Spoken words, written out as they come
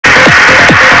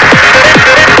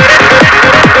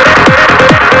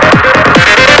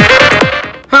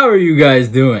are you guys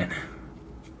doing?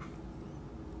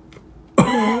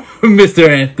 Mr.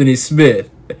 Anthony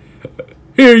Smith,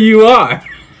 here you are.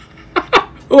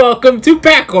 Welcome to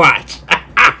Pack Watch.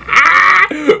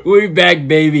 We back,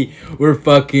 baby. We're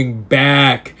fucking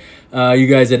back. You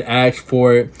guys had asked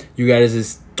for it. You guys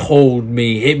just told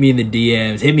me, hit me in the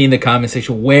DMs, hit me in the comment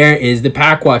section. Where is the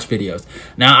Pack Watch videos?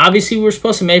 Now, obviously, we were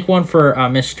supposed to make one for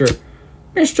Mr.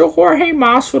 Jorge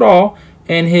Masvidal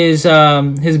and his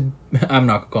I'm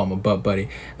not gonna call him a butt buddy,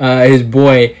 his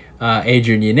boy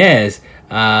Adrian Yanez,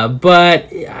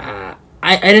 but I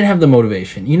didn't have the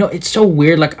motivation. You know, it's so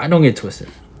weird. Like, I don't get twisted.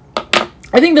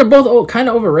 I think they're both kind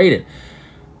of overrated.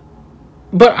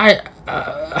 But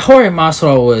Jorge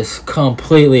Masvidal was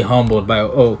completely humbled by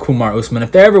Kumar Usman.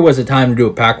 If there ever was a time to do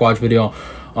a Pack Watch video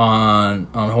on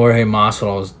Jorge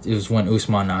Masvidal, it was when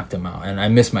Usman knocked him out, and I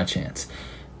missed my chance.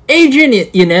 Adrian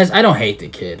Yanez, I don't hate the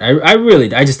kid.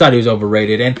 I just thought he was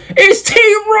overrated. And it's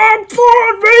Team Rob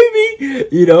Ford, baby!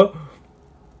 You know?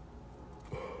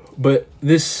 But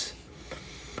this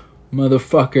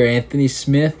motherfucker, Anthony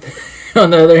Smith, on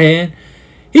the other hand,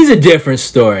 he's a different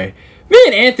story. Me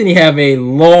and Anthony have a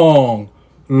long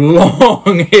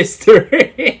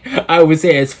history. I would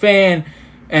say as fan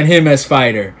and him as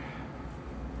fighter.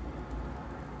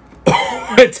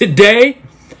 Today,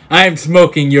 I am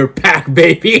smoking your pack,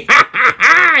 baby.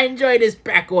 Enjoy this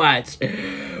Pack Watch.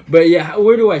 But yeah,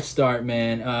 where do I start,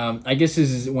 man? I guess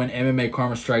this is when MMA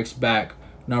Karma Strikes Back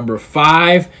number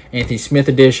 5, Anthony Smith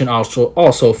edition,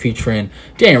 also featuring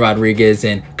Daniel Rodriguez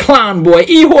and Clown Boy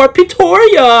Ihor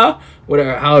Pitoria.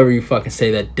 Whatever, however you fucking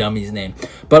say that dummy's name.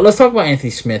 But let's talk about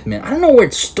Anthony Smith, man. I don't know where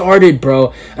it started,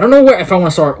 bro. I don't know if I want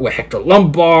to start with Hector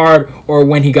Lombard or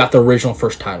when he got the original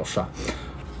first title shot.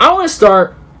 I want to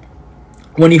start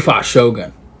when he fought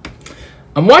Shogun.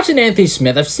 I'm watching Anthony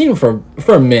Smith. I've seen him for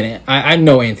a minute. I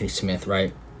know Anthony Smith,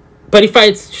 right? But he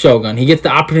fights Shogun. He gets the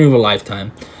opportunity of a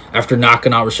lifetime after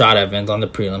knocking out Rashad Evans on the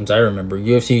prelims. I remember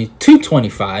UFC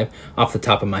 225 off the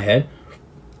top of my head.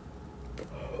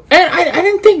 And I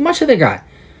didn't think much of the guy.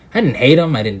 I didn't hate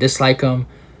him. I didn't dislike him.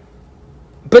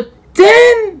 But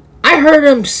then I heard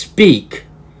him speak.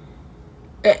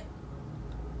 And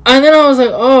then I was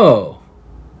like, oh,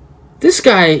 this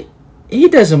guy, he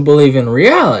doesn't believe in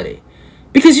reality.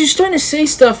 Because you're starting to say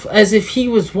stuff as if he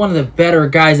was one of the better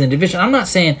guys in the division. I'm not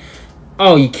saying,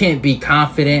 oh, you can't be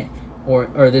confident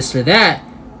or this or that.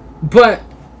 But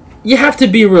you have to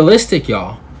be realistic,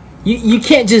 y'all. You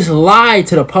can't just lie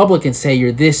to the public and say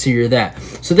you're this or you're that.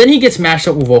 So then he gets matched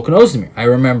up with Volkan Ozdemir. I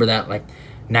remember that like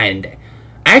night and day.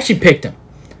 I actually picked him.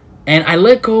 And I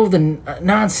let go of the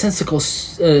nonsensical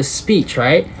speech,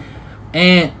 right?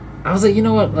 And I was like, you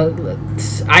know what?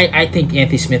 I think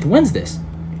Anthony Smith wins this.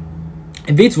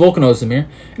 He beats Volkan Ozdemir.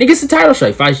 And he gets the title shot.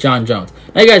 He fights John Jones.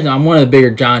 Now you guys know I'm one of the bigger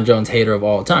John Jones hater of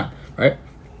all time, right?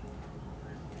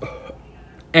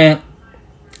 And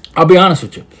I'll be honest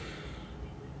with you.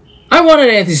 I wanted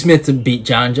Anthony Smith to beat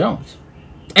John Jones.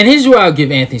 And here's where I'll give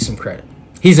Anthony some credit.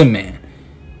 He's a man.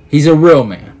 He's a real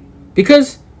man.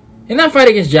 Because in that fight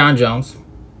against John Jones,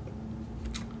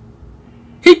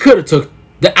 he could have took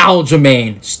the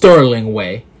Aljamain Sterling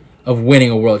way of winning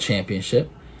a world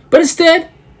championship. But instead,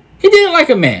 he did it like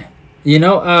a man. You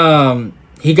know,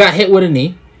 he got hit with a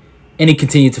knee, and he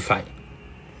continued to fight.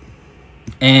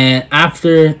 And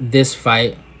after this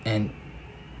fight, and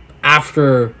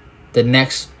after the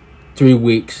next 3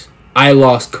 weeks, I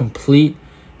lost complete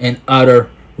and utter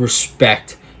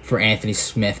respect for Anthony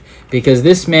Smith because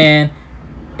this man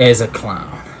is a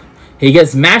clown. He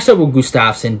gets matched up with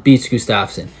Gustafsson, beats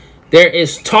Gustafsson. There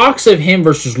is talks of him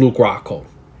versus Luke Rockhold.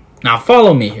 Now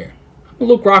follow me here. I'm a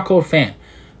Luke Rockhold fan.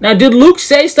 Now, did Luke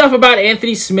say stuff about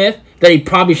Anthony Smith that he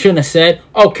probably shouldn't have said?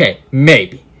 Okay,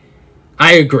 maybe.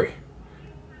 I agree.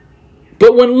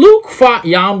 But when Luke fought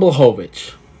Jan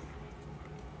Blachowicz,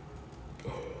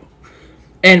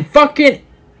 and fucking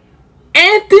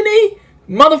Anthony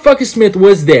motherfucking Smith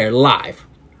was there live.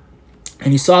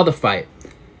 And he saw the fight.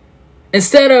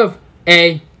 Instead of,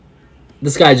 hey,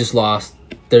 this guy just lost.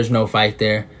 There's no fight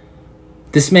there.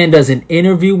 This man does an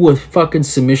interview with fucking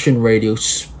Submission Radio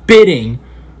spitting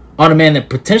on a man that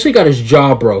potentially got his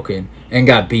jaw broken and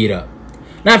got beat up.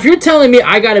 Now, if you're telling me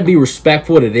I got to be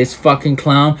respectful to this fucking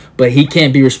clown, but he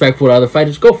can't be respectful to other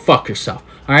fighters, go fuck yourself.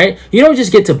 Alright? You don't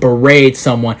just get to berate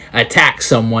someone, attack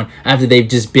someone after they've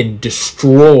just been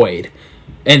destroyed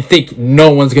and think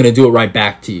no one's going to do it right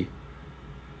back to you.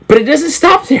 But it doesn't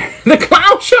stop there. The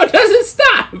clown show doesn't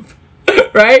stop.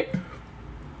 Right?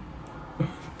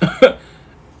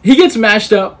 He gets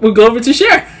matched up with Glover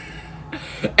Teixeira.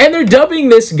 And they're dubbing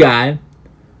this guy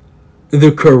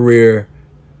the career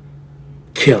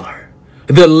killer.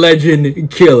 the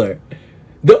legend killer,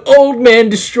 the old man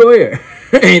destroyer,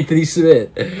 Anthony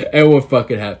Smith. And what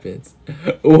fucking happens?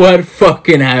 What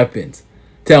fucking happens?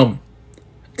 Tell me.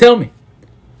 Tell me.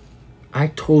 I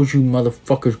told you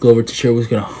motherfuckers Glover Teixeira was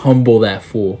gonna humble that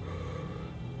fool.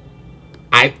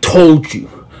 I told you.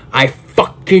 I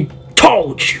fucking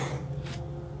told you.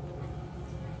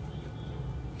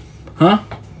 Huh?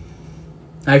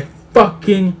 I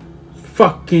fucking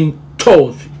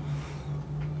told you.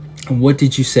 And what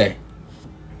did you say?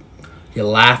 You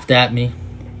laughed at me.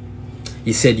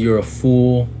 You said you're a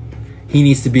fool. He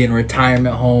needs to be in a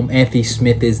retirement home. Anthony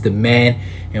Smith is the man.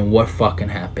 And what fucking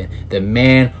happened? The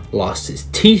man lost his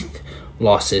teeth,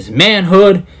 lost his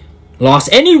manhood, lost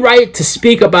any right to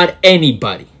speak about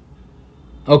anybody.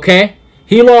 Okay?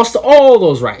 He lost all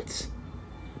those rights.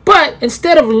 But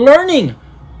instead of learning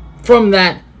from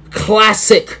that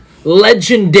classic,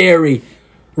 legendary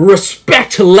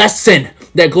respect lesson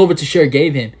that Glover Teixeira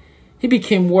gave him, he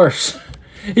became worse.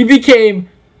 He became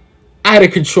out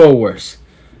of control worse.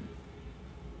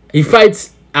 He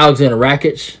fights Alexander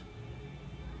Rakic.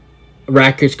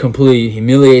 Rakic completely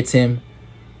humiliates him,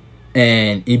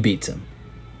 and he beats him.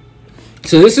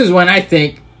 So this is when I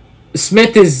think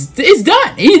Smith is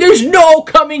done. There's no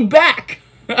coming back.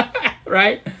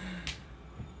 Right?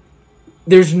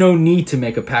 There's no need to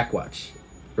make a pack watch.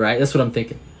 Right? That's what I'm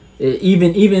thinking.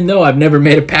 Even though I've never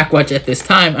made a pack watch at this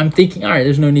time, I'm thinking, all right,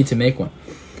 there's no need to make one.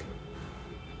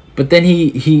 But then he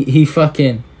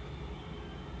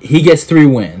gets 3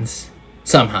 wins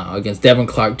somehow against Devin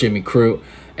Clark, Jimmy Crute,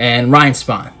 and Ryan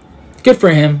Spahn. Good for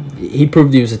him. He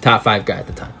proved he was a top 5 guy at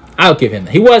the time. I'll give him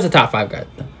that. He was a top 5 guy at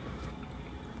the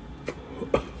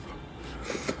time.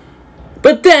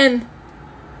 But then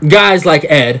guys like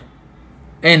Ed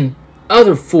and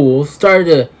other fools started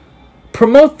to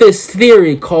promote this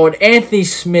theory called Anthony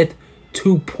Smith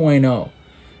 2.0.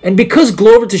 And because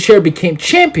Glover Teixeira became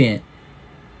champion,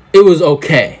 it was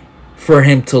okay for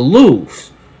him to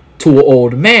lose to an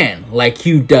old man like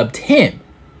you dubbed him.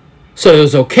 So it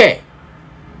was okay.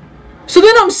 So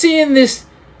then I'm seeing this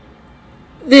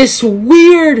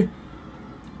weird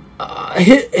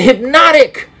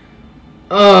hypnotic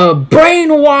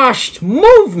brainwashed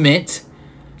movement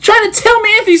trying to tell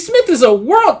me Anthony Smith is a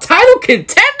world title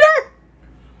contender?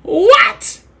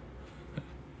 What?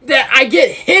 That I get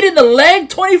hit in the leg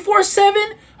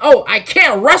 24/7? Oh, I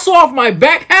can't wrestle off my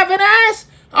back having ass?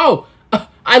 Oh,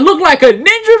 I look like a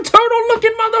Ninja Turtle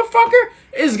looking motherfucker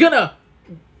is gonna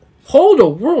hold a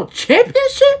world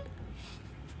championship?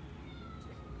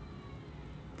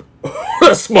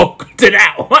 Let's smoke to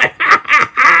that one.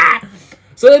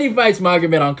 So then he fights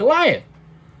Magomed Ankalaev.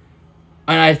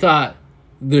 And I thought,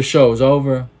 the show's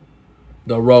over.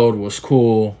 The road was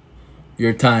cool.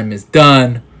 Your time is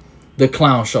done. The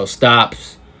clown show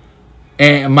stops.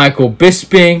 And Michael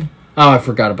Bisping. Oh, I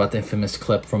forgot about the infamous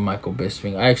clip from Michael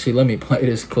Bisping. Actually, let me play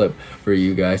this clip for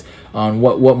you guys on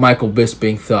what Michael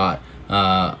Bisping thought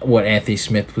what Anthony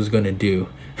Smith was going to do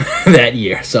that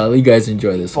year. So you guys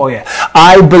enjoy this. Oh yeah,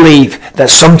 I believe that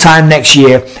sometime next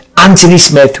year, Anthony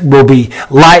Smith will be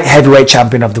light heavyweight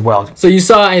champion of the world. So you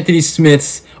saw Anthony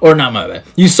Smith's, or not my bad,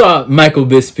 you saw Michael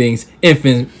Bisping's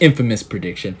infamous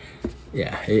prediction.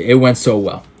 Yeah, it went so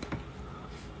well.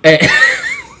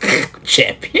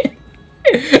 Champion.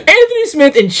 Anthony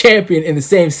Smith and champion in the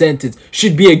same sentence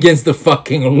should be against the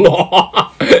fucking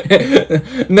law.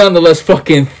 Nonetheless,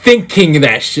 fucking thinking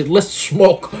that shit. Let's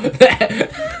smoke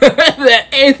that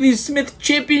Anthony Smith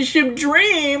championship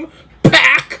dream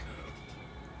pack.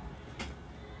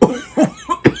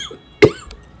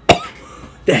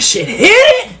 That shit hit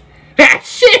it. That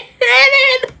shit hit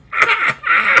it.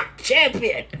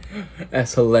 Champion.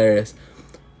 That's hilarious.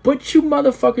 But you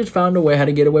motherfuckers found a way how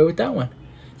to get away with that one.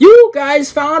 You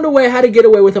guys found a way how to get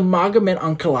away with a Magomed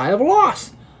Ankalaev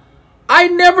loss. I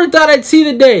never thought I'd see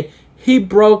the day he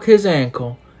broke his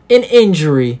ankle. An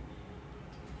injury.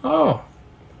 Oh.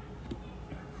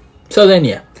 So then,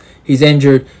 yeah. He's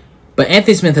injured. But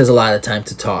Anthony Smith has a lot of time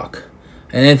to talk.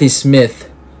 And Anthony Smith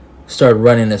started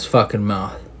running his fucking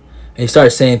mouth. And he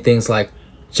started saying things like,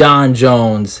 John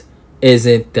Jones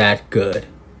isn't that good.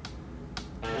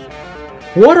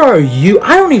 What are you?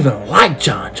 I don't even like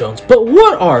John Jones, but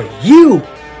what are you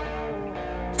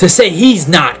to say he's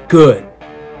not good?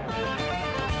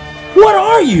 What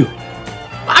are you?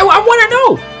 I want to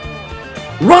know.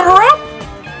 Runner-up?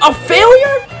 A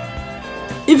failure?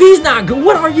 If he's not good,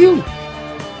 what are you?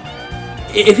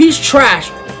 If he's trash,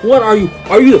 what are you?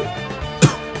 Are you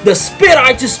the spit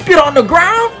I just spit on the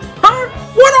ground? Huh?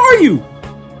 What are you?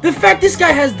 The fact this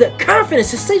guy has the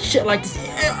confidence to say shit like this,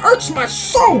 it hurts my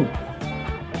soul.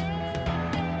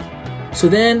 So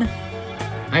then,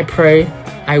 I prayed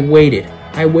I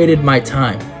waited my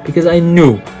time because I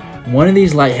knew one of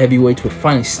these light heavyweights would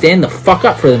finally stand the fuck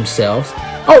up for themselves.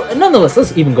 Oh, nonetheless,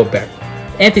 let's even go back.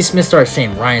 Anthony Smith started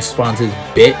saying Ryan Spawn's his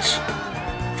bitch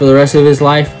for the rest of his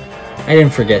life. I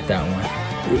didn't forget that one.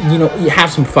 You know, you have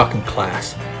some fucking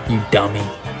class, you dummy.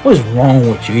 What is wrong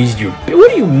with you? He's your bitch.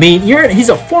 What do you mean? He's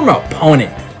a former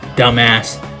opponent,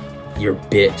 dumbass. Your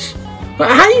bitch.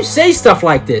 How do you say stuff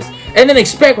like this and then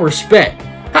expect respect?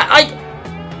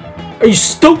 Are you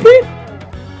stupid?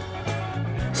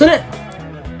 So then,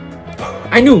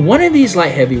 I knew one of these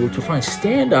light heavyweights would finally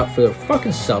stand up for their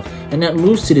fucking self and not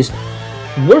lose to this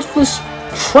worthless,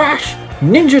 trash,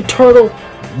 Ninja Turtle,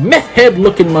 meth head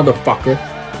looking motherfucker.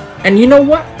 And you know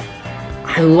what?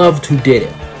 I loved who did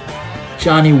it.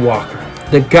 Johnny Walker.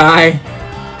 The guy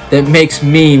that makes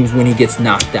memes when he gets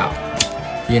knocked out.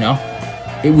 You know?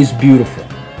 It was beautiful.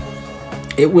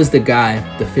 It was the guy,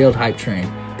 the failed hype train,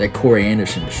 that Corey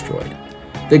Anderson destroyed.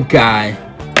 The guy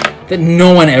that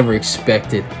no one ever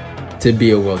expected to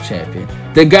be a world champion.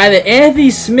 The guy that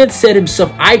Anthony Smith said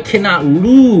himself, I cannot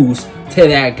lose to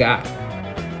that guy.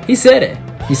 He said it.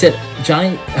 He said,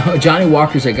 Johnny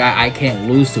Walker's a guy I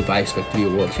can't lose to if I expect to be a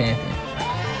world champion.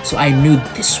 So I knew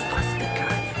this was the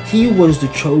guy. He was the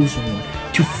chosen one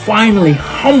to finally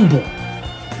humble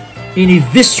and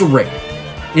eviscerate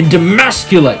and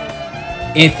demasculate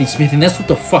Anthony Smith. And that's what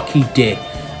the fuck he did.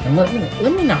 And let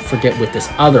me not forget what this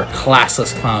other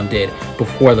classless clown did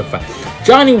before the fight.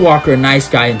 Johnny Walker, a nice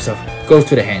guy himself, goes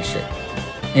to the handshake.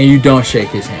 And you don't shake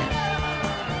his hand.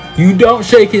 You don't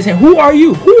shake his hand. Who are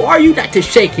you? Who are you not to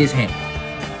shake his hand?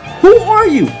 Who are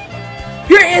you?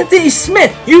 You're Anthony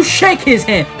Smith. You shake his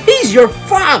hand. He's your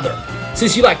father.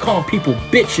 Since you like calling people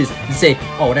bitches and say,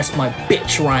 oh, that's my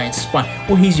bitch, Ryan Spawn.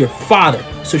 Well, he's your father.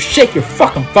 So shake your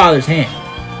fucking father's hand,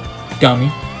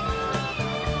 dummy.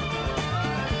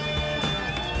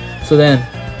 So then,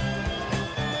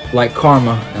 like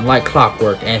karma and like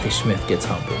clockwork, Anthony Smith gets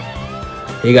humbled.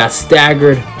 He got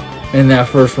staggered in that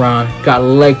first round, got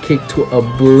leg kicked to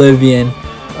oblivion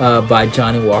by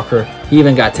Johnny Walker. He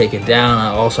even got taken down.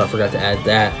 I forgot to add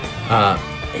that.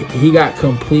 He got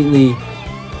completely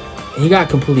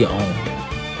owned.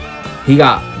 He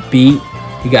got beat.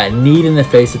 He got kneed in the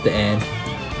face at the end.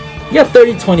 He got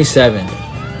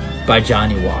 30-27 by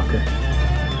Johnny Walker.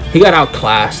 He got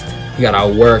outclassed. He got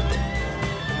outworked.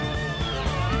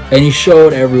 And he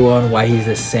showed everyone why he's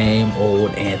the same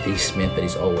old Anthony Smith that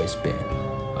he's always been.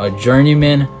 A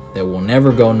journeyman that will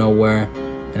never go nowhere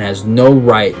and has no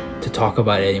right to talk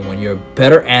about anyone. You're a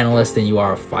better analyst than you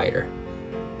are a fighter.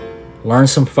 Learn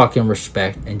some fucking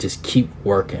respect and just keep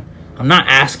working. I'm not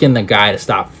asking the guy to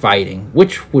stop fighting,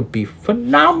 which would be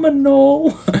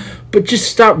phenomenal, but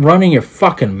just stop running your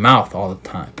fucking mouth all the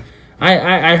time.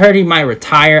 I heard he might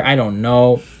retire. I don't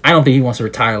know. I don't think he wants to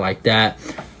retire like that.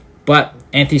 But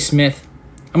Anthony Smith,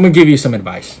 I'm going to give you some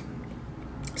advice.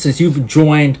 Since you've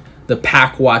joined the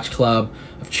Pack Watch Club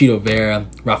of Chito Vera,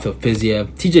 Rafael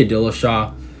Fiziev, TJ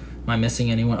Dillashaw. Am I missing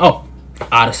anyone? Oh,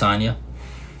 Adesanya.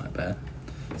 My bad.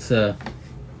 It's a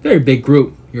very big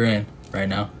group you're in right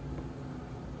now.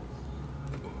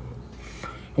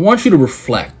 I want you to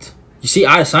reflect. You see,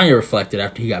 Adesanya reflected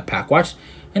after he got Pack Watched,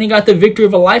 and he got the victory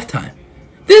of a lifetime.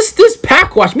 This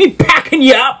Pack Watch, me packing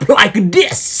you up like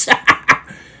this,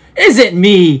 isn't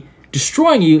me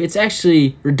destroying you. It's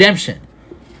actually redemption.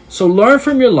 So learn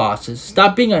from your losses.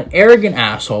 Stop being an arrogant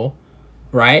asshole,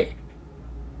 right?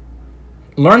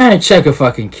 Learn how to check a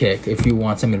fucking kick if you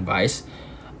want some advice.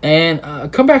 And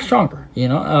come back stronger, you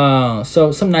know?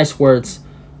 So some nice words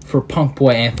for punk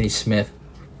boy Anthony Smith.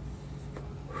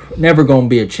 Never gonna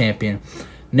be a champion.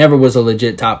 Never was a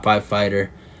legit top 5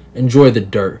 fighter. Enjoy the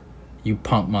dirt, you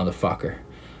punk motherfucker.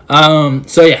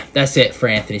 So yeah, that's it for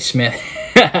Anthony Smith.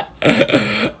 But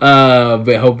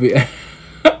hope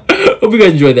you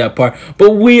guys enjoyed that part.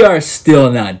 But we are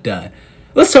still not done.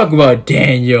 Let's talk about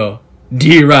Daniel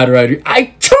D-Rod Rodriguez.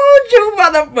 I told you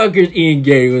motherfuckers Ian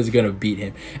Gary was gonna beat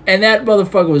him. And that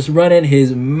motherfucker was running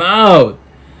his mouth.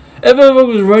 That motherfucker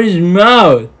was running his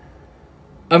mouth.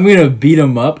 I'm gonna beat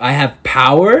him up. I have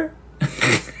power.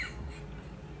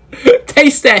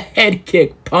 Taste that head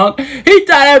kick, punk. He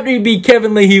thought after he beat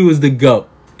Kevin Lee, he was the GOAT.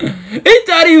 He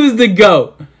thought he was the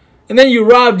GOAT. And then you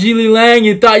robbed Geely Lang,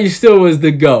 you thought you still was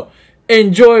the GOAT.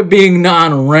 Enjoy being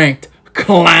non-ranked,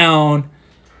 clown.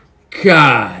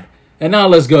 God. And now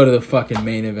let's go to the fucking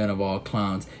main event of all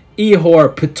clowns.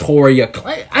 Ihor Pretoria.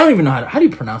 I don't even know how do you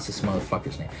pronounce this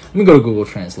motherfucker's name. Let me go to Google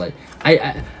Translate.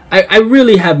 I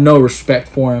really have no respect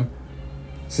for him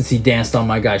since he danced on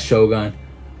my guy Shogun.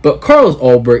 But Carlos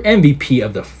Ulberg, MVP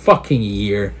of the fucking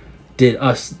year, did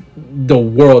us the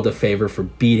world a favor for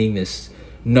beating this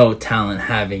no talent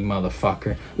having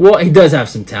motherfucker. Well, he does have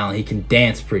some talent. He can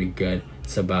dance pretty good.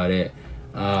 That's about it.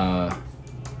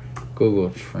 Google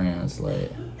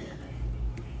Translate.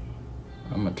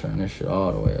 I'm gonna turn this shit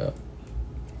all the way up.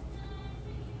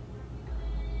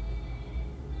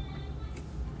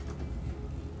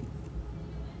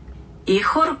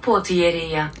 Ihor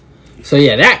potjeria. So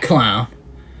yeah, that clown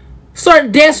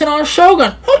started dancing on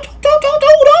Shogun.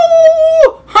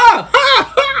 Ha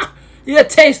ha ha! You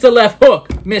taste the left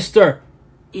hook, mister.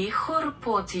 Ihor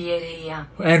potjeria.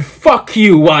 And fuck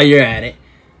you while you're at it.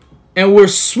 And we're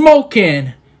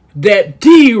smoking that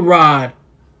D-Rod.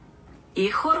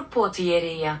 Ihor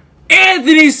potjeria.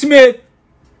 Anthony Smith.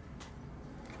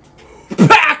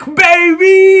 Back,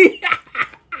 baby!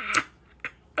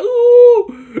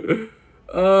 Ooh.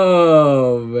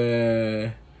 Oh,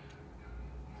 man.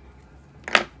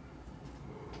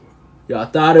 Y'all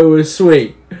thought it was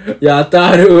sweet. Y'all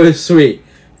thought it was sweet.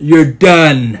 You're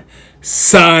done,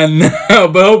 son.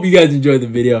 But I hope you guys enjoyed the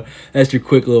video. That's your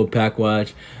quick little pack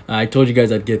watch. I told you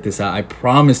guys I'd get this out. I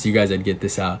promised you guys I'd get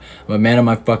this out. I'm a man of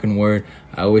my fucking word.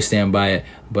 I always stand by it.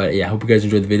 But yeah, I hope you guys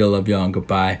enjoyed the video. Love y'all and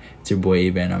goodbye. It's your boy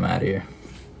Eben. I'm out of here.